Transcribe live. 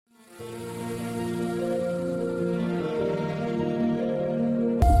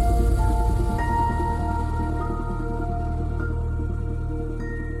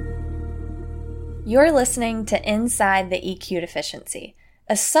You're listening to Inside the EQ Deficiency,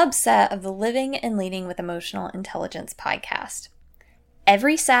 a subset of the Living and Leading with Emotional Intelligence podcast.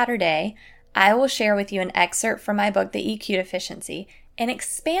 Every Saturday, I will share with you an excerpt from my book, The EQ Deficiency, and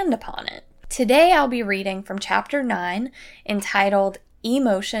expand upon it. Today, I'll be reading from Chapter 9, entitled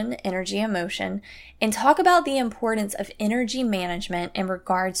Emotion, Energy, Emotion, and talk about the importance of energy management in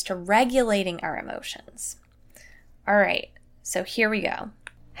regards to regulating our emotions. All right, so here we go.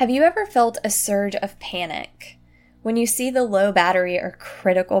 Have you ever felt a surge of panic when you see the low battery or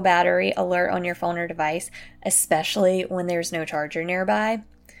critical battery alert on your phone or device, especially when there's no charger nearby?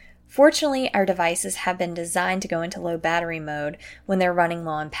 Fortunately, our devices have been designed to go into low battery mode when they're running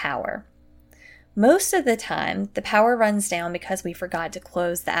low on power. Most of the time, the power runs down because we forgot to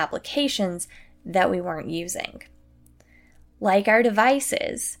close the applications that we weren't using. Like our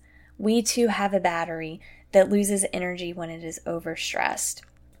devices, we too have a battery that loses energy when it is overstressed.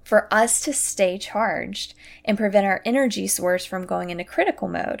 For us to stay charged and prevent our energy source from going into critical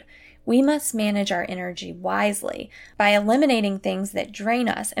mode, we must manage our energy wisely by eliminating things that drain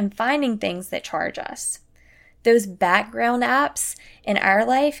us and finding things that charge us. Those background apps in our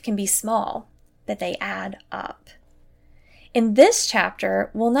life can be small, but they add up. In this chapter,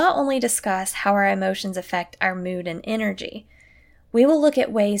 we'll not only discuss how our emotions affect our mood and energy, we will look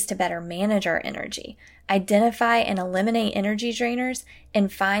at ways to better manage our energy, identify and eliminate energy drainers,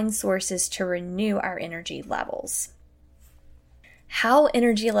 and find sources to renew our energy levels. How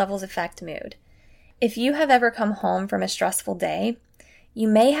energy levels affect mood. If you have ever come home from a stressful day, you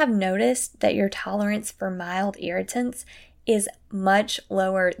may have noticed that your tolerance for mild irritants is much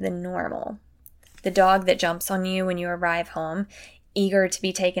lower than normal. The dog that jumps on you when you arrive home, eager to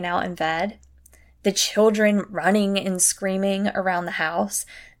be taken out and fed, the children running and screaming around the house,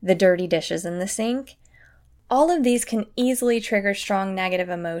 the dirty dishes in the sink. All of these can easily trigger strong negative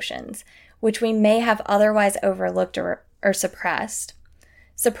emotions, which we may have otherwise overlooked or suppressed.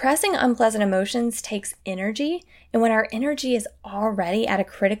 Suppressing unpleasant emotions takes energy, and when our energy is already at a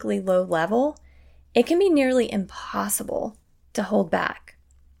critically low level, it can be nearly impossible to hold back.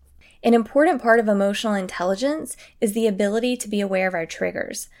 An important part of emotional intelligence is the ability to be aware of our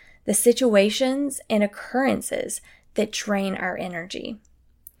triggers, the situations and occurrences that drain our energy.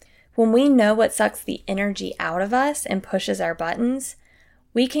 When we know what sucks the energy out of us and pushes our buttons,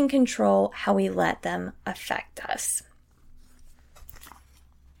 we can control how we let them affect us.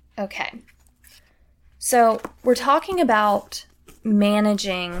 Okay, so we're talking about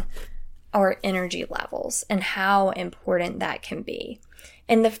managing our energy levels and how important that can be.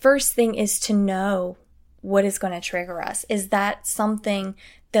 And the first thing is to know what is going to trigger us. Is that something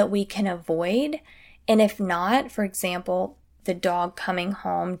that we can avoid? And if not, for example, the dog coming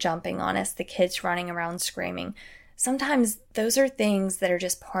home, jumping on us, the kids running around screaming, sometimes those are things that are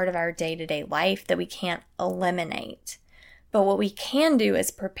just part of our day-to-day life that we can't eliminate. But what we can do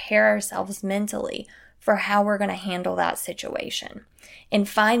is prepare ourselves mentally for how we're going to handle that situation and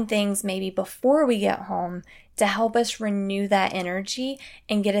find things maybe before we get home to help us renew that energy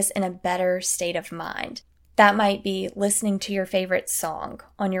and get us in a better state of mind. That might be listening to your favorite song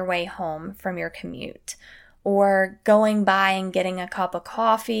on your way home from your commute, or going by and getting a cup of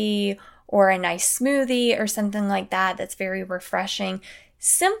coffee or a nice smoothie or something like that that's very refreshing.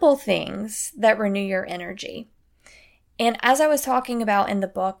 Simple things that renew your energy. And as I was talking about in the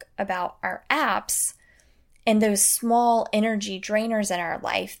book about our apps and those small energy drainers in our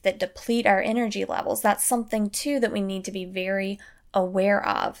life that deplete our energy levels, that's something too that we need to be very aware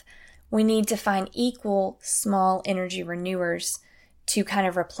of. We need to find equal small energy renewers to kind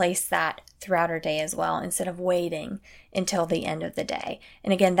of replace that throughout our day as well, instead of waiting until the end of the day.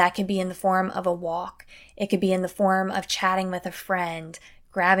 And again, that could be in the form of a walk. It could be in the form of chatting with a friend,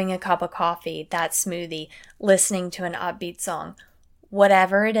 grabbing a cup of coffee, that smoothie, listening to an upbeat song.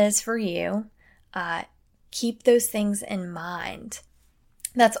 Whatever it is for you, keep those things in mind.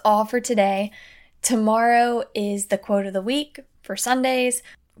 That's all for today. Tomorrow is the quote of the week for Sundays,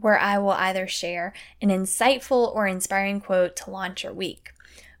 where I will either share an insightful or inspiring quote to launch your week.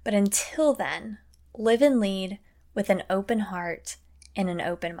 But until then, live and lead with an open heart and an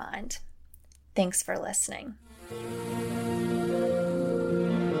open mind. Thanks for listening.